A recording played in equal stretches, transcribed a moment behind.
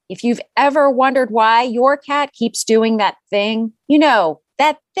If you've ever wondered why your cat keeps doing that thing,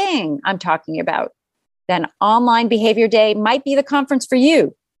 that thing I'm talking about, then Online Behavior Day might be the conference for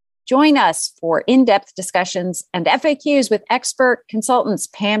you. Join us for in-depth discussions and FAQs with expert consultants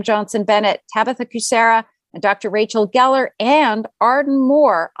Pam Johnson-Bennett, Tabitha Kucera, and Dr. Rachel Geller, and Arden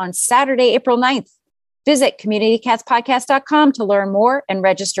Moore on Saturday, April 9th. Visit communitycatspodcast.com to learn more and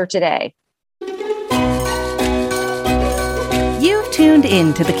register today. You've tuned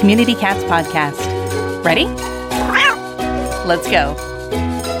in to the Community Cats Podcast. Ready? Let's go.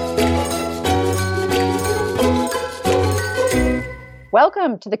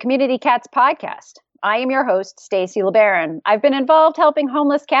 Welcome to the Community Cats Podcast. I am your host, Tracie LeBaron. I've been involved helping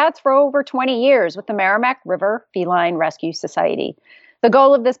homeless cats for over 20 years with the Merrimack River Feline Rescue Society. The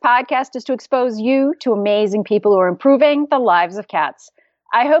goal of this podcast is to expose you to amazing people who are improving the lives of cats.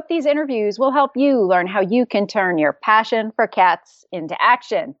 I hope these interviews will help you learn how you can turn your passion for cats into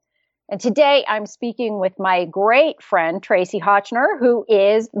action. And today I'm speaking with my great friend, Tracie Hotchner, who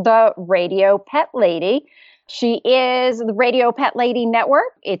is the Radio Pet Lady. She is the Radio Pet Lady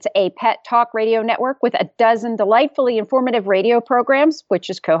Network. It's a pet talk radio network with a dozen delightfully informative radio programs, which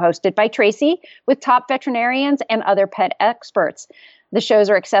is co-hosted by Tracie with top veterinarians and other pet experts. The shows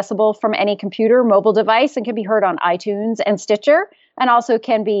are accessible from any computer, mobile device, and can be heard on iTunes and Stitcher, and also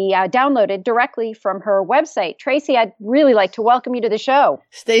can be downloaded directly from her website. Tracie, I'd really like to welcome you to the show.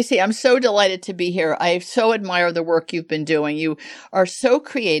 Tracie, I'm so delighted to be here. I so admire the work you've been doing. You are so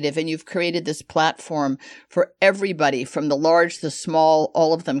creative, and you've created this platform for everybody, from the large, the small,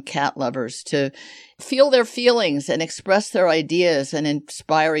 all of them cat lovers, to feel their feelings and express their ideas and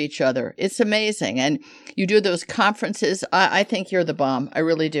inspire each other. It's amazing. And you do those conferences. I think you're the bomb. I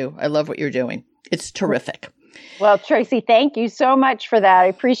really do. I love what you're doing. It's terrific. Well, Tracie, thank you so much for that. I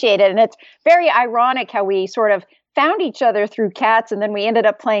appreciate it. And it's very ironic how we sort of found each other through cats and then we ended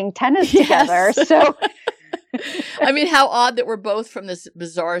up playing tennis together. So, I mean, how odd that we're both from this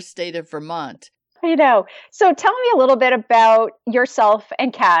bizarre state of Vermont. So tell me a little bit about yourself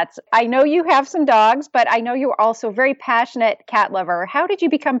and cats. I know you have some dogs, but I know you're also a very passionate cat lover. How did you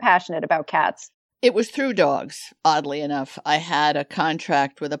become passionate about cats? It was through dogs, oddly enough. I had a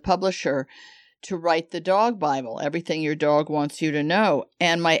contract with a publisher to write the dog Bible, everything your dog wants you to know.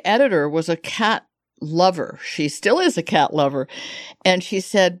 And my editor was a cat lover. She still is a cat lover. And she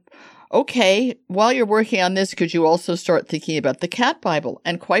said, okay, while you're working on this, could you also start thinking about the cat Bible?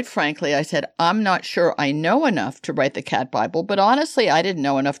 And quite frankly, I said, I'm not sure I know enough to write the cat Bible, but honestly, I didn't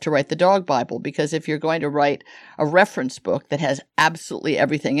know enough to write the dog Bible, because if you're going to write a reference book that has absolutely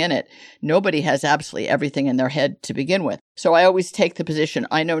everything in it, nobody has absolutely everything in their head to begin with. So I always take the position,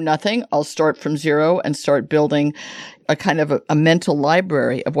 I know nothing. I'll start from zero and start building a kind of a mental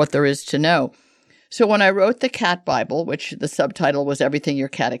library of what there is to know. So when I wrote the Cat Bible, which the subtitle was Everything Your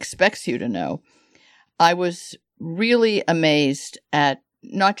Cat Expects You to Know, I was really amazed at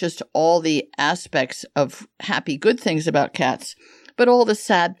not just all the aspects of happy, good things about cats, but all the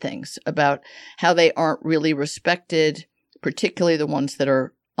sad things about how they aren't really respected, particularly the ones that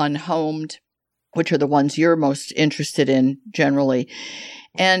are unhomed, which are the ones you're most interested in generally.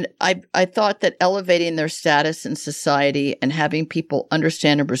 And I thought that elevating their status in society and having people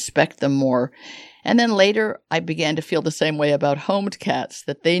understand and respect them more. And then later, I began to feel the same way about homed cats,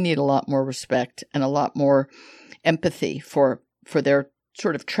 that they need a lot more respect and a lot more empathy for their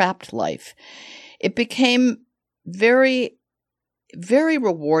sort of trapped life. It became very, very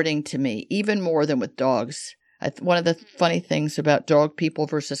rewarding to me, even more than with dogs. One of the funny things about dog people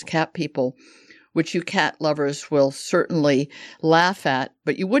versus cat people, which you cat lovers will certainly laugh at,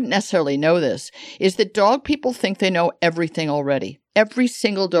 but you wouldn't necessarily know this, is that dog people think they know everything already. Every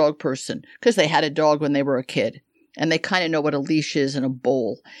single dog person, because they had a dog when they were a kid, and they kind of know what a leash is and a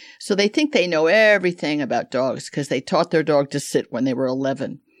bowl. So they think they know everything about dogs because they taught their dog to sit when they were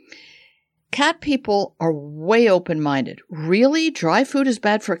 11. Cat people are way open-minded. Really? Dry food is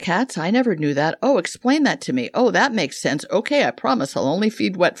bad for cats? I never knew that. Oh, explain that to me. Oh, that makes sense. Okay, I promise I'll only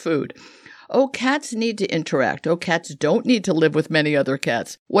feed wet food. Oh, cats need to interact. Oh, cats don't need to live with many other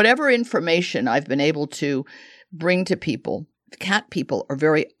cats. Whatever information I've been able to bring to people, cat people are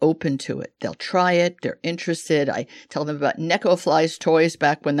very open to it. They'll try it. They're interested. I tell them about Necofly's toys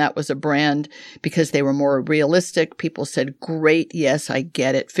back when that was a brand because they were more realistic. People said, great, yes, I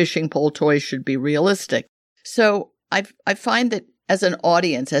get it. Fishing pole toys should be realistic. So I find that as an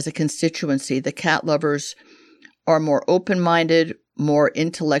audience, as a constituency, the cat lovers are more open-minded, more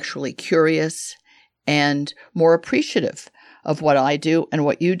intellectually curious, and more appreciative of what I do and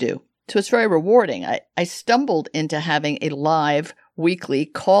what you do. So it's very rewarding. I stumbled into having a live weekly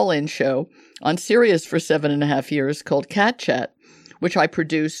call-in show on Sirius for 7.5 years called Cat Chat, which I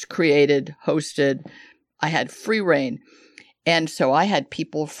produced, created, hosted. I had free reign. And so I had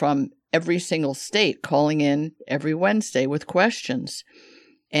people from every single state calling in every Wednesday with questions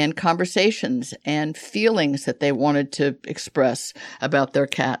and conversations and feelings that they wanted to express about their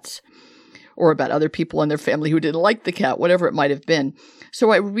cats or about other people in their family who didn't like the cat, whatever it might have been. So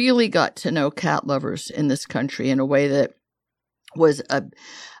I really got to know cat lovers in this country in a way that was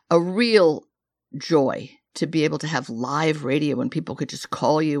a real joy to be able to have live radio when people could just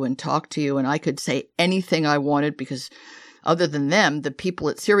call you and talk to you, and I could say anything I wanted because other than them, the people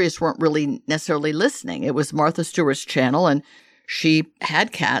at Sirius weren't really necessarily listening. It was Martha Stewart's channel, and she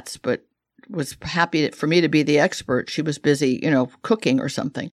had cats, but was happy for me to be the expert. She was busy, cooking or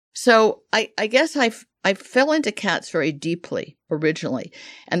something. So I guess I fell into cats very deeply originally.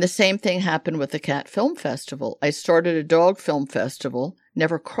 And the same thing happened with the Cat Film Festival. I started a dog film festival.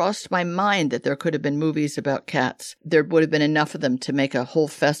 Never crossed my mind that there could have been movies about cats. There would have been enough of them to make a whole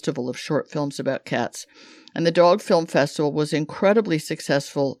festival of short films about cats. And the Dog Film Festival was incredibly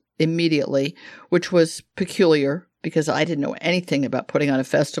successful immediately, which was peculiar because I didn't know anything about putting on a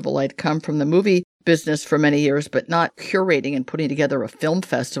festival. I'd come from the movie business for many years, but not curating and putting together a film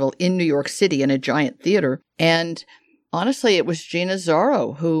festival in New York City in a giant theater. And honestly, it was Gina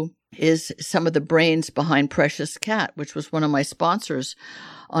Zaro, who is some of the brains behind Precious Cat, which was one of my sponsors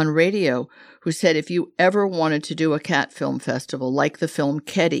on radio, who said, if you ever wanted to do a cat film festival like the film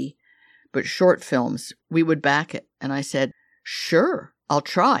Keddy, but short films, we would back it. And I said, sure, I'll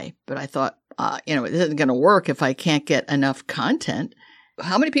try. But I thought, this isn't going to work if I can't get enough content.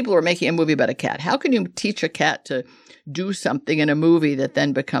 How many people are making a movie about a cat? How can you teach a cat to do something in a movie that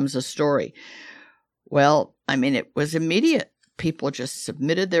then becomes a story? Well, it was immediate. People just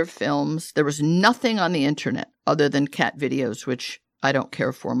submitted their films. There was nothing on the internet other than cat videos, which I don't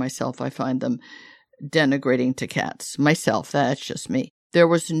care for myself. I find them denigrating to cats. Myself, that's just me. There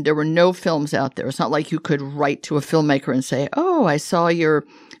were no films out there. It's not like you could write to a filmmaker and say, oh, I saw your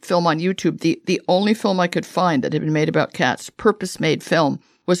film on YouTube. The only film I could find that had been made about cats, purpose-made film,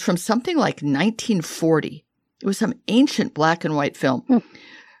 was from something like 1940. It was some ancient black and white film.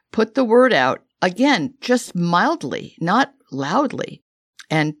 Put the word out, again, just mildly, not loudly.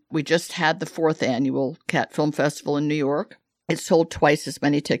 And we just had the 4th annual Cat Film Festival in New York. It sold twice as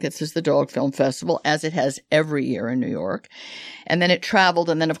many tickets as the Dog Film Festival, as it has every year in New York. And then it traveled,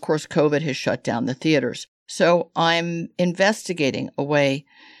 and then, of course, COVID has shut down the theaters. So I'm investigating a way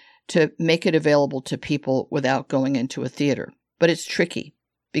to make it available to people without going into a theater. But it's tricky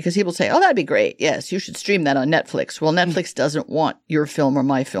because people say, oh, that'd be great. Yes, you should stream that on Netflix. Well, Netflix doesn't want your film or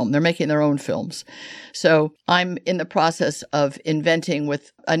my film. They're making their own films. So I'm in the process of inventing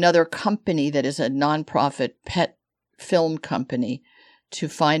with another company that is a nonprofit pet film company to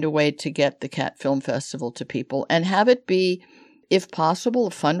find a way to get the Cat Film Festival to people and have it be, if possible,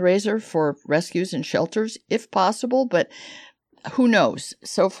 a fundraiser for rescues and shelters, if possible. But who knows?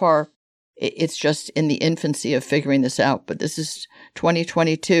 So far, it's just in the infancy of figuring this out. But this is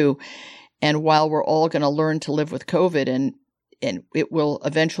 2022. And while we're all going to learn to live with COVID and it will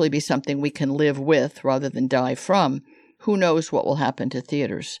eventually be something we can live with rather than die from, who knows what will happen to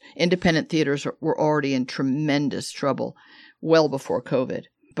theaters? Independent theaters were already in tremendous trouble well before COVID.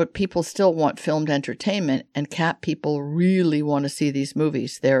 But people still want filmed entertainment, and cat people really want to see these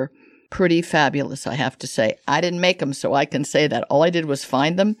movies. They're pretty fabulous, I have to say. I didn't make them, so I can say that. All I did was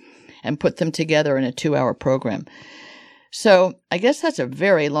find them and put them together in a 2-hour program. So I guess that's a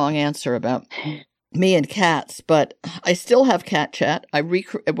very long answer about me and cats, but I still have Cat Chat.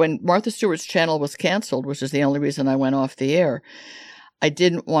 When Martha Stewart's channel was canceled, which is the only reason I went off the air, I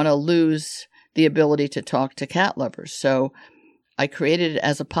didn't want to lose the ability to talk to cat lovers. So I created it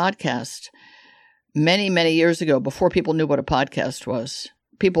as a podcast many, many years ago before people knew what a podcast was.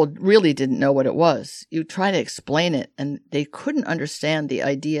 People really didn't know what it was. You try to explain it, and they couldn't understand the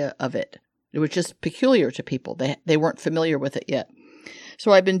idea of it. It was just peculiar to people. They weren't familiar with it yet.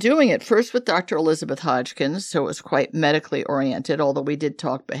 So I've been doing it first with Dr. Elizabeth Hodgkins, so it was quite medically oriented, although we did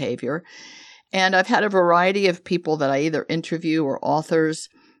talk behavior. And I've had a variety of people that I either interview or authors,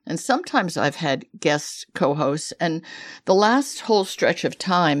 and sometimes I've had guest co-hosts. And the last whole stretch of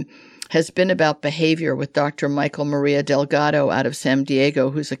time has been about behavior with Dr. Michael Maria Delgado out of San Diego,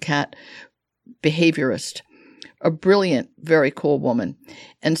 who's a cat behaviorist, a brilliant, very cool woman.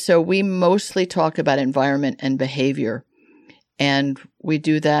 And so we mostly talk about environment and behavior. And we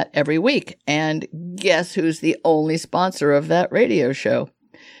do that every week. And guess who's the only sponsor of that radio show?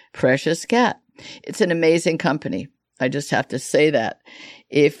 Precious Cat. It's an amazing company. I just have to say that.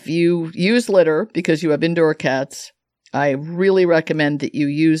 If you use litter because you have indoor cats, I really recommend that you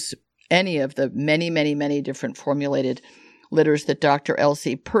use any of the many, many, many different formulated litters that Dr.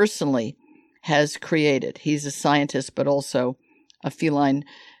 Elsey personally has created. He's a scientist, but also a feline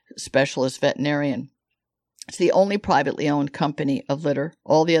specialist veterinarian. It's the only privately owned company of litter.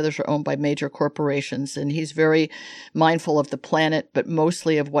 All the others are owned by major corporations, and he's very mindful of the planet, but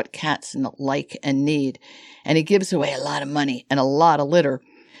mostly of what cats like and need. And he gives away a lot of money and a lot of litter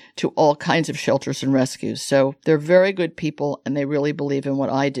to all kinds of shelters and rescues. So they're very good people, and they really believe in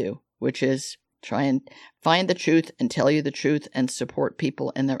what I do, which is try and find the truth and tell you the truth and support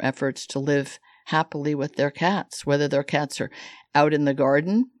people in their efforts to live happily with their cats, whether their cats are out in the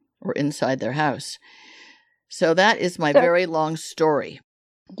garden or inside their house. So that is my very long story.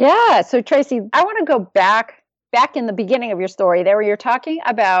 Yeah. So Tracie, I want to go back in the beginning of your story there where you're talking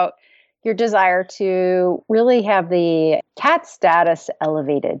about your desire to really have the cat status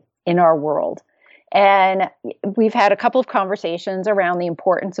elevated in our world. And we've had a couple of conversations around the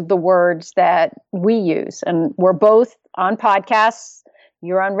importance of the words that we use. And we're both on podcasts.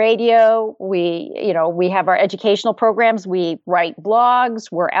 You're on radio. We have our educational programs. We write blogs.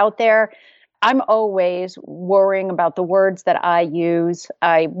 We're out there. I'm always worrying about the words that I use.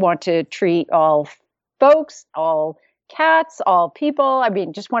 I want to treat all folks, all cats, all people. I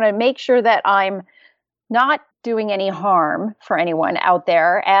mean, just want to make sure that I'm not doing any harm for anyone out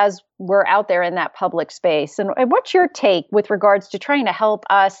there as we're out there in that public space. And what's your take with regards to trying to help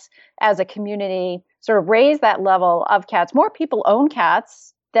us as a community sort of raise that level of cats? More people own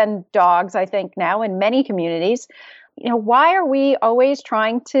cats than dogs, I think, now in many communities. Why are we always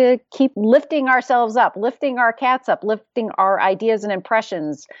trying to keep lifting ourselves up, lifting our cats up, lifting our ideas and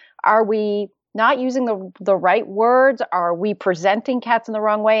impressions? Are we not using the right words? Are we presenting cats in the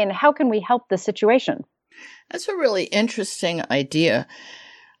wrong way? And how can we help the situation? That's a really interesting idea.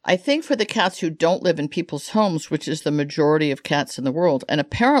 I think for the cats who don't live in people's homes, which is the majority of cats in the world, and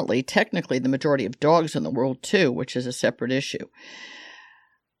apparently, technically, the majority of dogs in the world too, which is a separate issue.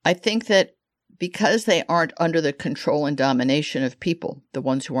 I think that because they aren't under the control and domination of people, the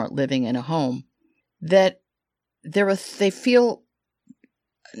ones who aren't living in a home, that they feel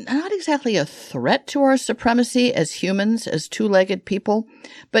not exactly a threat to our supremacy as humans, as two-legged people,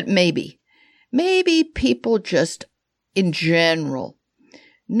 but maybe people just, in general,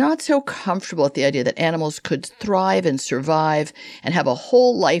 not so comfortable with the idea that animals could thrive and survive and have a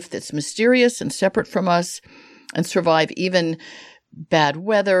whole life that's mysterious and separate from us and survive even bad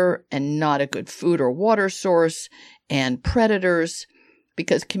weather and not a good food or water source and predators,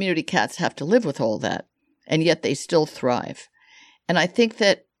 because community cats have to live with all that, and yet they still thrive. And I think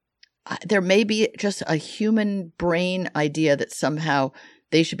that there may be just a human brain idea that somehow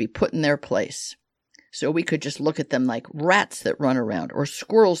they should be put in their place. So we could just look at them like rats that run around, or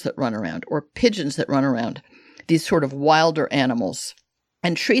squirrels that run around, or pigeons that run around, these sort of wilder animals,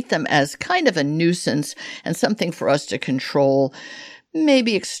 and treat them as kind of a nuisance and something for us to control,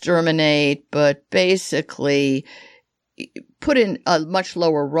 maybe exterminate, but basically put in a much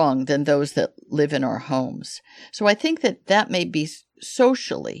lower rung than those that live in our homes. So I think that may be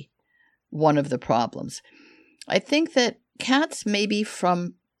socially one of the problems. I think that cats maybe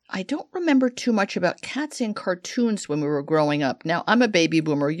I don't remember too much about cats in cartoons when we were growing up. Now, I'm a baby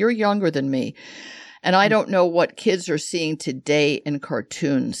boomer. You're younger than me. And I don't know what kids are seeing today in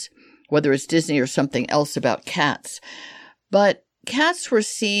cartoons, whether it's Disney or something else about cats. But cats were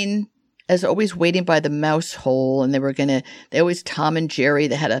seen as always waiting by the mouse hole, and they always Tom and Jerry.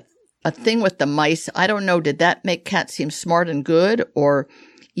 They had a thing with the mice. I don't know, did that make cats seem smart and good or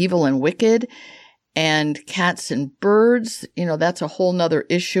evil and wicked? And cats and birds, that's a whole nother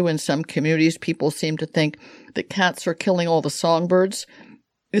issue in some communities. People seem to think that cats are killing all the songbirds.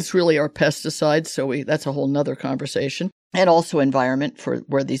 It's really our pesticides, so that's a whole nother conversation. And also environment for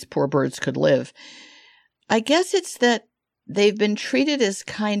where these poor birds could live. I guess it's that they've been treated as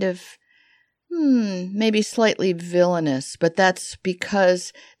kind of, maybe slightly villainous, but that's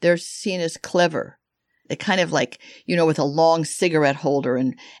because they're seen as clever. They kind of like, with a long cigarette holder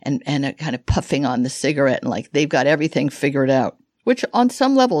and a kind of puffing on the cigarette, and like they've got everything figured out, which on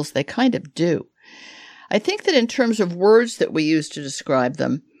some levels they kind of do. I think that in terms of words that we use to describe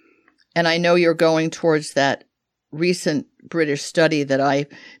them, and I know you're going towards that recent British study that I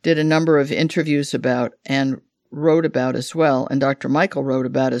did a number of interviews about and wrote about as well, and Dr. Michael wrote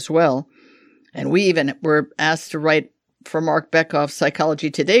about as well. And we even were asked to write for Mark Bekoff's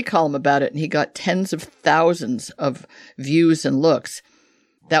Psychology Today column about it, and he got tens of thousands of views and looks.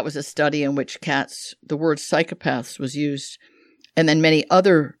 That was a study in which the word psychopaths was used, and then many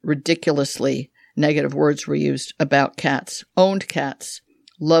other ridiculously negative words were used about cats, owned cats,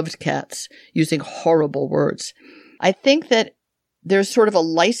 loved cats, using horrible words. I think that there's sort of a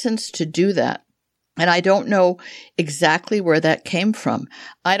license to do that And I don't know exactly where that came from.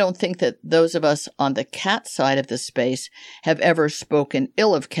 I don't think that those of us on the cat side of the space have ever spoken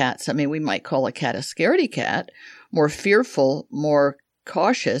ill of cats. I mean, we might call a cat a scaredy cat, more fearful, more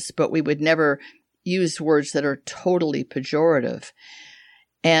cautious, but we would never use words that are totally pejorative.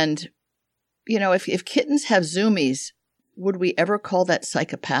 And, you know, if kittens have zoomies, would we ever call that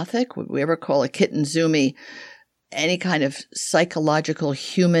psychopathic? Would we ever call a kitten zoomie any kind of psychological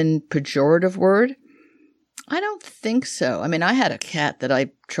human pejorative word? I don't think so. I mean, I had a cat that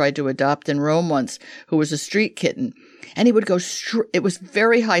I tried to adopt in Rome once who was a street kitten, and he would go it was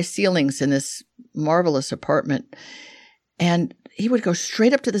very high ceilings in this marvelous apartment, and he would go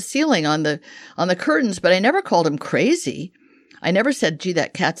straight up to the ceiling on the curtains, but I never called him crazy. I never said, gee,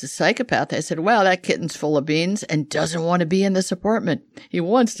 that cat's a psychopath. I said, wow, that kitten's full of beans and doesn't want to be in this apartment. He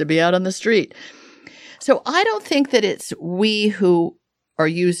wants to be out on the street. So I don't think that it's we who are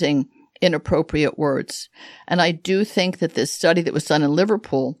using inappropriate words. And I do think that this study that was done in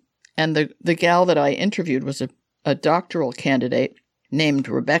Liverpool, and the gal that I interviewed was a doctoral candidate named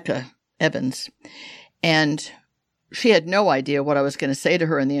Rebecca Evans. And she had no idea what I was going to say to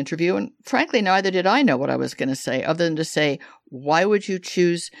her in the interview. And frankly, neither did I know what I was going to say, other than to say, why would you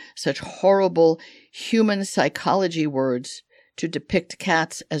choose such horrible human psychology words to depict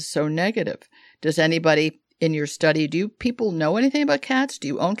cats as so negative? Does anybody in your study, do you people know anything about cats? Do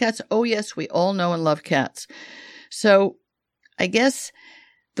you own cats? Oh, yes, we all know and love cats. So I guess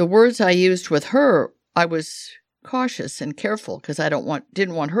the words I used with her, I was cautious and careful because I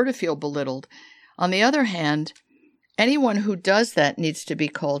didn't want her to feel belittled. On the other hand, anyone who does that needs to be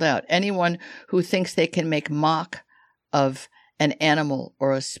called out. Anyone who thinks they can make mock of an animal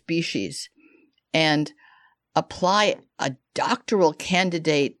or a species and apply a doctoral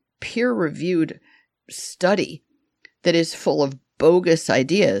candidate peer-reviewed study that is full of bogus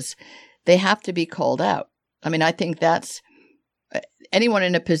ideas, they have to be called out. I mean, I think that's anyone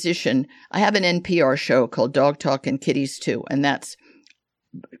in a position. I have an NPR show called Dog Talk and Kitties Too, and that's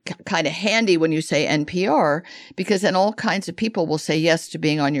kind of handy when you say NPR, because then all kinds of people will say yes to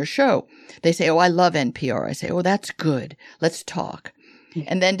being on your show. They say, oh, I love NPR. I say, oh, that's good. Let's talk.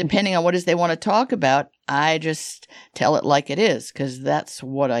 And then depending on what it is they want to talk about, I just tell it like it is, because that's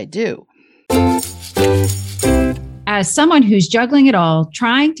what I do. As someone who's juggling it all,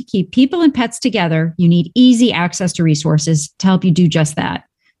 trying to keep people and pets together, you need easy access to resources to help you do just that.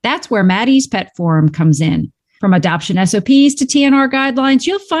 That's where Maddie's Pet Forum comes in. From adoption SOPs to TNR guidelines,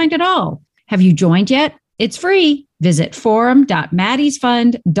 you'll find it all. Have you joined yet? It's free. Visit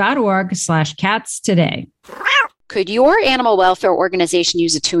forum.maddiesfund.org/cats today. Could your animal welfare organization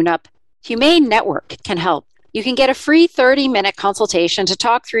use a tune-up? Humane Network can help. You can get a free 30-minute consultation to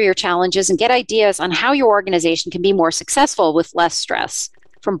talk through your challenges and get ideas on how your organization can be more successful with less stress.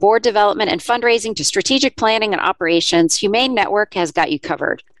 From board development and fundraising to strategic planning and operations, Humane Network has got you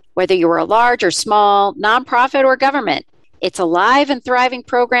covered. Whether you are a large or small, nonprofit or government, it's a live and thriving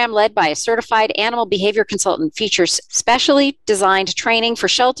program led by a certified animal behavior consultant, features specially designed training for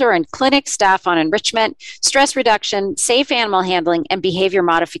shelter and clinic staff on enrichment, stress reduction, safe animal handling, and behavior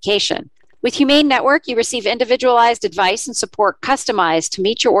modification. With Humane Network, you receive individualized advice and support customized to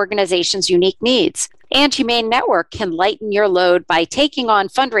meet your organization's unique needs. And Humane Network can lighten your load by taking on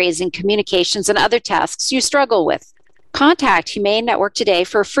fundraising, communications, and other tasks you struggle with. Contact Humane Network today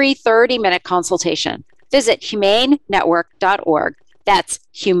for a free 30-minute consultation. Visit humanenetwork.org. That's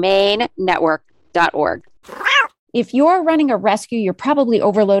humanenetwork.org. If you're running a rescue, you're probably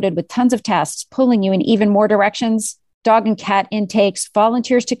overloaded with tons of tasks pulling you in even more directions. Dog and cat intakes,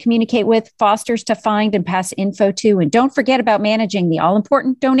 volunteers to communicate with, fosters to find and pass info to, and don't forget about managing the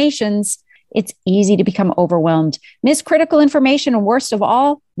all-important donations. It's easy to become overwhelmed, miss critical information, and worst of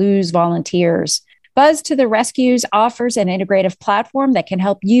all, lose volunteers. Buzz to the Rescues offers an integrative platform that can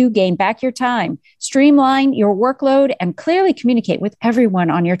help you gain back your time, streamline your workload, and clearly communicate with everyone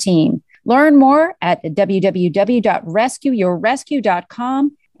on your team. Learn more at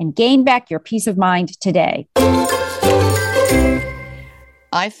www.rescueyourrescue.com and gain back your peace of mind today.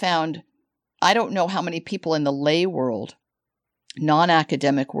 I found, I don't know how many people in the lay world,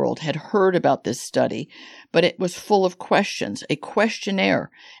 non-academic world, had heard about this study, but it was full of questions, a questionnaire,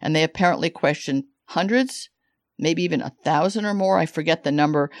 and they apparently questioned hundreds, maybe even 1,000 or more, I forget the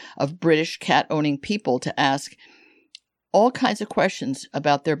number, of British cat-owning people to ask all kinds of questions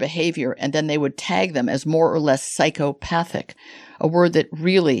about their behavior, and then they would tag them as more or less psychopathic, a word that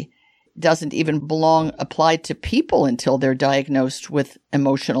really doesn't even belong applied to people until they're diagnosed with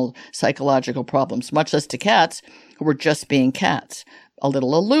emotional, psychological problems, much less to cats who were just being cats. a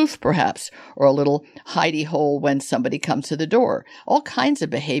little aloof, perhaps, or a little hidey-hole when somebody comes to the door. All kinds of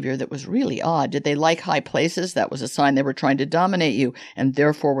behavior that was really odd. Did they like high places? That was a sign they were trying to dominate you and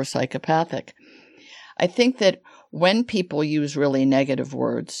therefore were psychopathic. I think that when people use really negative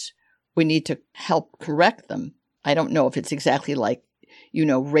words, we need to help correct them. I don't know if it's exactly like,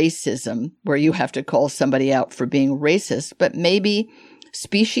 racism, where you have to call somebody out for being racist, but maybe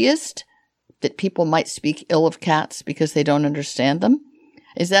speciesist, that people might speak ill of cats because they don't understand them.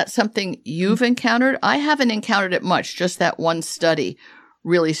 Is that something you've encountered? I haven't encountered it much. Just that one study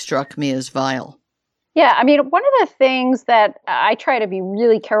really struck me as vile. Yeah, I mean, one of the things that I try to be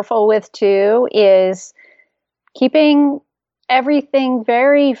really careful with too is keeping everything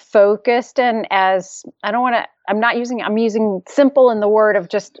very focused, and I'm using simple in the word of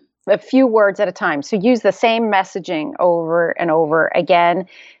just a few words at a time. So use the same messaging over and over again,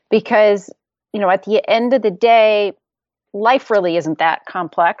 because, at the end of the day, life really isn't that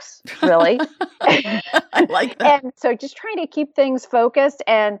complex, really. I like that. And so just trying to keep things focused,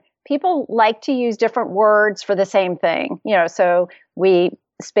 and people like to use different words for the same thing. So we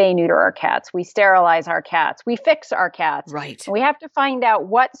spay neuter our cats, we sterilize our cats, we fix our cats. Right. We have to find out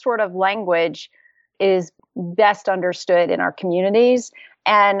what sort of language is best understood in our communities,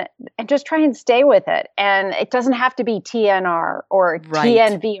 and just try and stay with it. And it doesn't have to be TNR or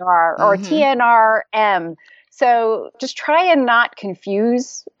TNVR or TNRM. So just try and not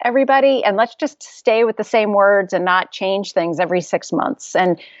confuse everybody, and let's just stay with the same words and not change things every 6 months,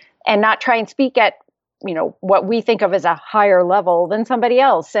 and not try and speak at what we think of as a higher level than somebody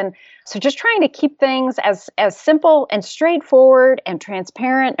else. And so just trying to keep things as simple and straightforward and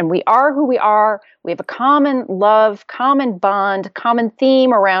transparent. And we are who we are. We have a common love, common bond, common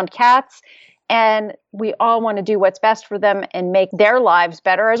theme around cats. And we all want to do what's best for them and make their lives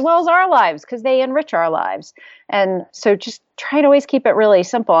better as well as our lives, because they enrich our lives. And so just try to always keep it really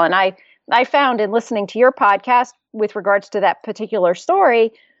simple. And I found in listening to your podcast with regards to that particular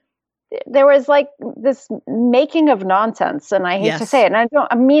story, there was like this making of nonsense, and I hate to say it, and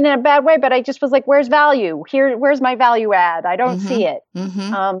I mean in a bad way, but I just was like, where's value here? Where's my value add? I don't see it.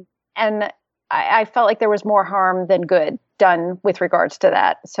 And I felt like there was more harm than good done with regards to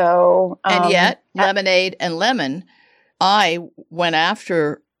that. So, and yet Lemonade and Lemon, I went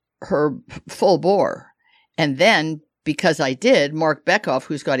after her full bore. And then, because I did, Mark Bekoff,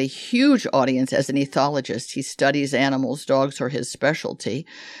 who's got a huge audience as an ethologist, he studies animals, dogs are his specialty.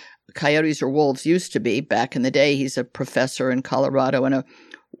 Coyotes or wolves used to be back in the day. He's a professor in Colorado and a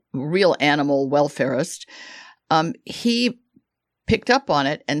real animal welfarist. He picked up on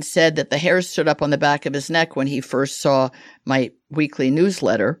it and said that the hairs stood up on the back of his neck when he first saw my weekly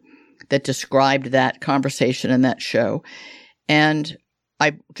newsletter that described that conversation in that show. And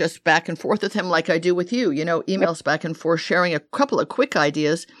I just back and forth with him like I do with you, emails back and forth, sharing a couple of quick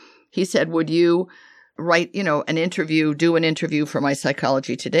ideas. He said, would you write, do an interview for my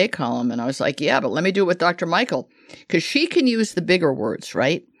Psychology Today column? And I was like, yeah, but let me do it with Dr. Michael, because she can use the bigger words,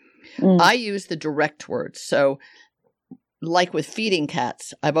 right? I use the direct words. So like with feeding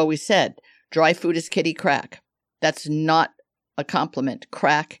cats, I've always said, dry food is kitty crack. That's not a compliment.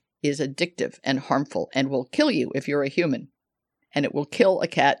 Crack is addictive and harmful and will kill you if you're a human. And it will kill a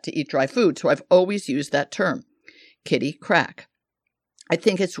cat to eat dry food. So I've always used that term, kitty crack. I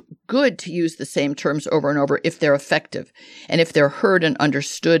think it's good to use the same terms over and over if they're effective and if they're heard and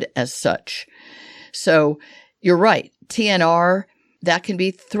understood as such. So you're right. TNR, that can be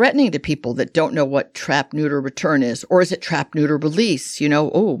threatening to people that don't know what trap, neuter, return is. Or is it trap, neuter, release?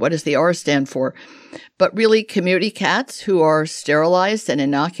 What does the R stand for? But really, community cats who are sterilized and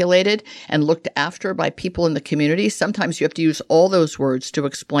inoculated and looked after by people in the community, sometimes you have to use all those words to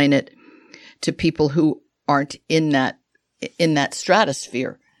explain it to people who aren't in that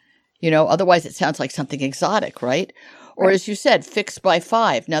stratosphere. Otherwise it sounds like something exotic, right? Or as you said, fix by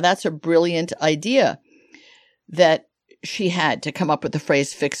 5. Now that's a brilliant idea that she had to come up with the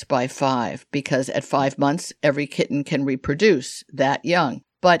phrase fix by 5, because at 5 months, every kitten can reproduce that young.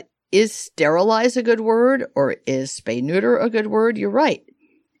 But is sterilize a good word, or is spay neuter a good word? You're right.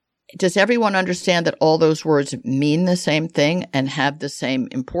 Does everyone understand that all those words mean the same thing and have the same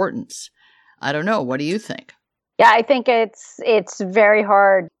importance? I don't know. What do you think? Yeah, I think it's very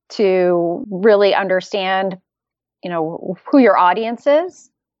hard to really understand, who your audience is,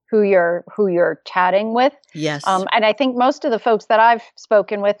 who you're chatting with. Yes. And I think most of the folks that I've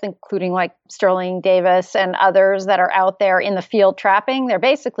spoken with, including like Sterling Davis and others that are out there in the field trapping, they're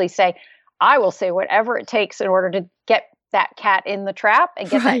basically say, I will say whatever it takes in order to get that cat in the trap and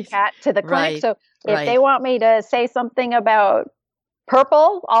get that cat to the clinic. So if they want me to say something about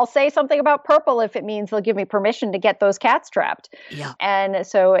Purple, I'll say something about purple if it means they'll give me permission to get those cats trapped. Yeah. And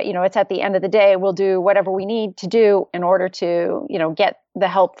so, it's at the end of the day, we'll do whatever we need to do in order to, get the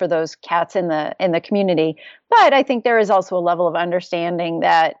help for those cats in the community. But I think there is also a level of understanding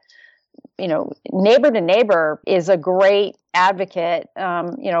that, neighbor to neighbor is a great advocate,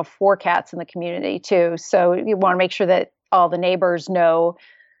 for cats in the community too. So you want to make sure that all the neighbors know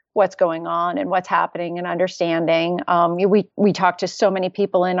what's going on and what's happening and understanding. We talk to so many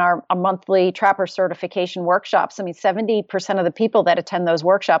people in our monthly trapper certification workshops. I mean, 70% of the people that attend those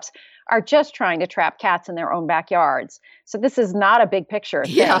workshops are just trying to trap cats in their own backyards. So this is not a big picture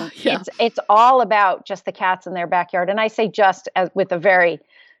thing. Yeah. It's all about just the cats in their backyard. And I say just with a very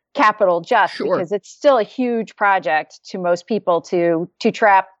capital just, Sure. because it's still a huge project to most people to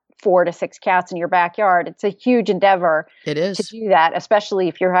trap 4 to 6 cats in your backyard. It's a huge endeavor It is. to do that, especially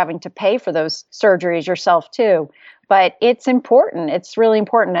if you're having to pay for those surgeries yourself too. But it's important. It's really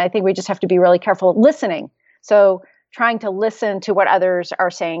important. I think we just have to be really careful listening. So trying to listen to what others are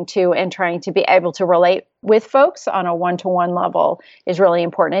saying too, and trying to be able to relate with folks on a one-to-one level is really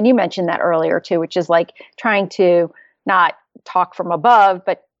important. And you mentioned that earlier too, which is like trying to not talk from above,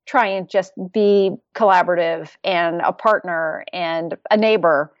 but try and just be collaborative and a partner and a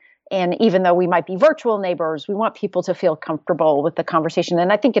neighbor. And even though we might be virtual neighbors, we want people to feel comfortable with the conversation.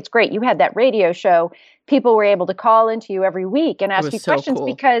 And I think it's great. You had that radio show. People were able to call into you every week and ask you questions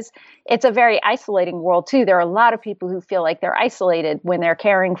because it's a very isolating world too. There are a lot of people who feel like they're isolated when they're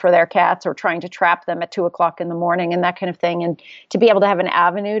caring for their cats or trying to trap them at 2:00 in the morning and that kind of thing. And to be able to have an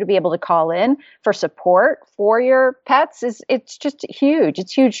avenue to be able to call in for support for your pets it's just huge.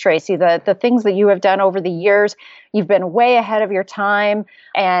 It's huge, Tracie. The things that you have done over the years, you've been way ahead of your time.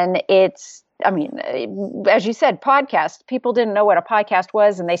 And as you said, podcast, people didn't know what a podcast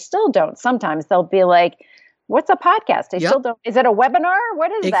was, and they still don't. Sometimes they'll be like, what's a podcast? They still don't. Is it a webinar?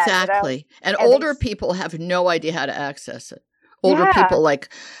 What is that? Exactly. And older people have no idea how to access it. Older people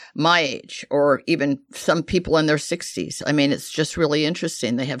like my age, or even some people in their 60s. I mean, it's just really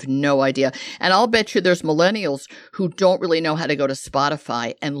interesting. They have no idea. And I'll bet you there's millennials who don't really know how to go to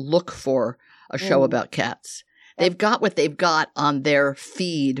Spotify and look for a show about cats. They've got what they've got on their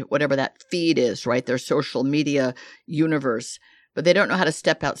feed, whatever that feed is, right? Their social media universe. But they don't know how to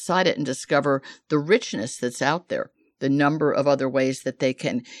step outside it and discover the richness that's out there, the number of other ways that they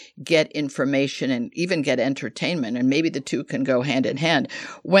can get information and even get entertainment. And maybe the two can go hand in hand.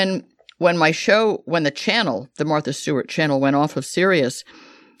 When the channel, the Martha Stewart channel, went off of Sirius,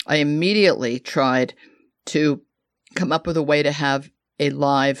 I immediately tried to come up with a way to have a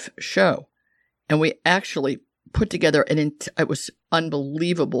live show. And we actually put together it was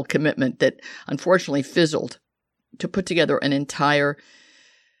unbelievable commitment that unfortunately fizzled, to put together an entire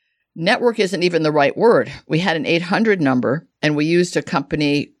network. Isn't even the right word. We had an 800 number, and we used a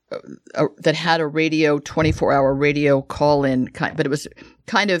company that had a 24-hour radio call-in, but it was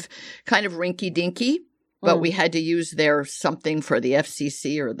kind of rinky-dinky. But we had to use their something for the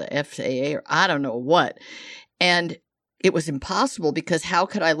FCC or the FAA or I don't know what. And it was impossible because how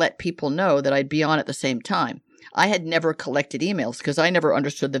could I let people know that I'd be on at the same time? I had never collected emails because I never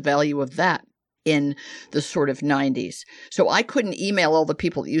understood the value of that in the sort of 90s. So I couldn't email all the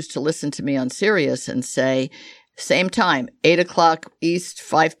people that used to listen to me on Sirius and say, same time, 8:00 East,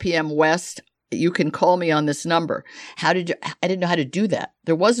 5 p.m. West, you can call me on this number. I didn't know how to do that.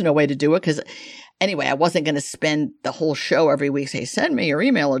 There wasn't a way to do it because anyway, I wasn't going to spend the whole show every week say, send me your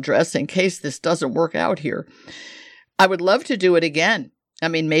email address in case this doesn't work out here. I would love to do it again. I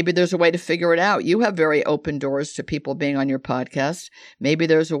mean, maybe there's a way to figure it out. You have very open doors to people being on your podcast. Maybe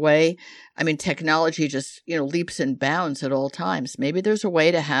there's a way. I mean, technology just, leaps and bounds at all times. Maybe there's a way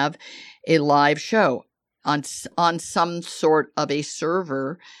to have a live show on some sort of a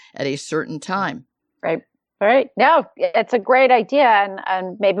server at a certain time. Right. All right. No, it's a great idea.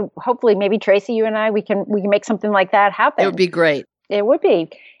 And hopefully Tracie, you and I, we can make something like that happen. It would be great. It would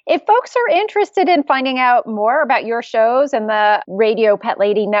be. If folks are interested in finding out more about your shows and the Radio Pet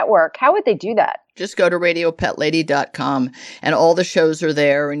Lady Network, how would they do that? Just go to radiopetlady.com and all the shows are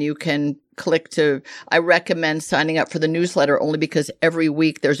there, and you can I recommend signing up for the newsletter only because every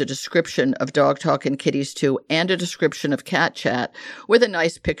week there's a description of Dog Talk and Kitties Too and a description of Cat Chat with a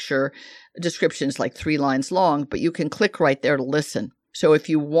nice picture. Description's like 3 lines long, but you can click right there to listen. So if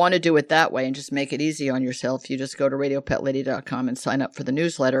you want to do it that way and just make it easy on yourself, you just go to radiopetlady.com and sign up for the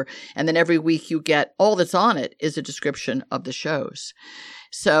newsletter. And then every week you get all that's on it is a description of the shows.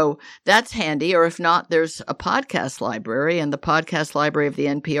 So that's handy. Or if not, there's a podcast library, and the podcast library of the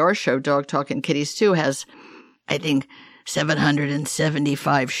NPR show, Dog Talk and Kitties Too, has, I think,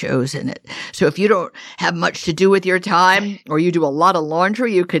 775 shows in it. So if you don't have much to do with your time or you do a lot of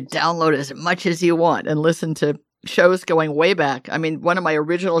laundry, you could download as much as you want and listen to shows going way back. I mean, one of my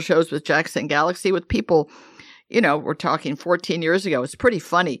original shows with Jackson Galaxy with people, we're talking 14 years ago. It's pretty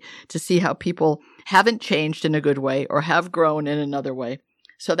funny to see how people haven't changed in a good way or have grown in another way.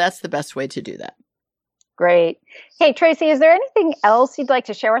 So that's the best way to do that. Great. Hey, Tracie, is there anything else you'd like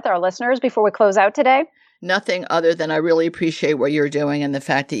to share with our listeners before we close out today? Nothing other than I really appreciate what you're doing and the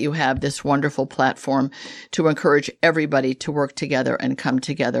fact that you have this wonderful platform to encourage everybody to work together and come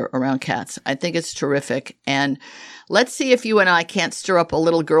together around cats. I think it's terrific. And let's see if you and I can't stir up a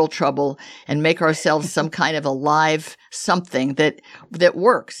little girl trouble and make ourselves some kind of a live something that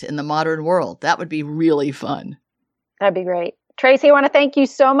works in the modern world. That would be really fun. That'd be great. Tracie, I want to thank you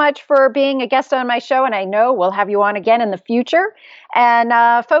so much for being a guest on my show, and I know we'll have you on again in the future. And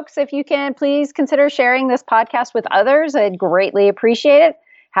folks, if you can please consider sharing this podcast with others, I'd greatly appreciate it.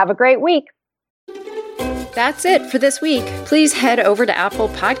 Have a great week. That's it for this week. Please head over to Apple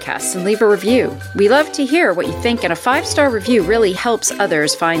Podcasts and leave a review. We love to hear what you think, and a 5-star review really helps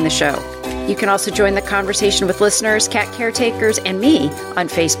others find the show. You can also join the conversation with listeners, cat caretakers, and me on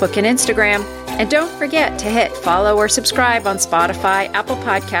Facebook and Instagram. And don't forget to hit follow or subscribe on Spotify, Apple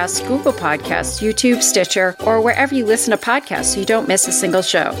Podcasts, Google Podcasts, YouTube, Stitcher, or wherever you listen to podcasts so you don't miss a single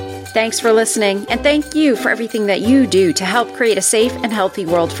show. Thanks for listening, and thank you for everything that you do to help create a safe and healthy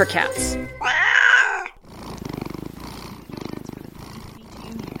world for cats.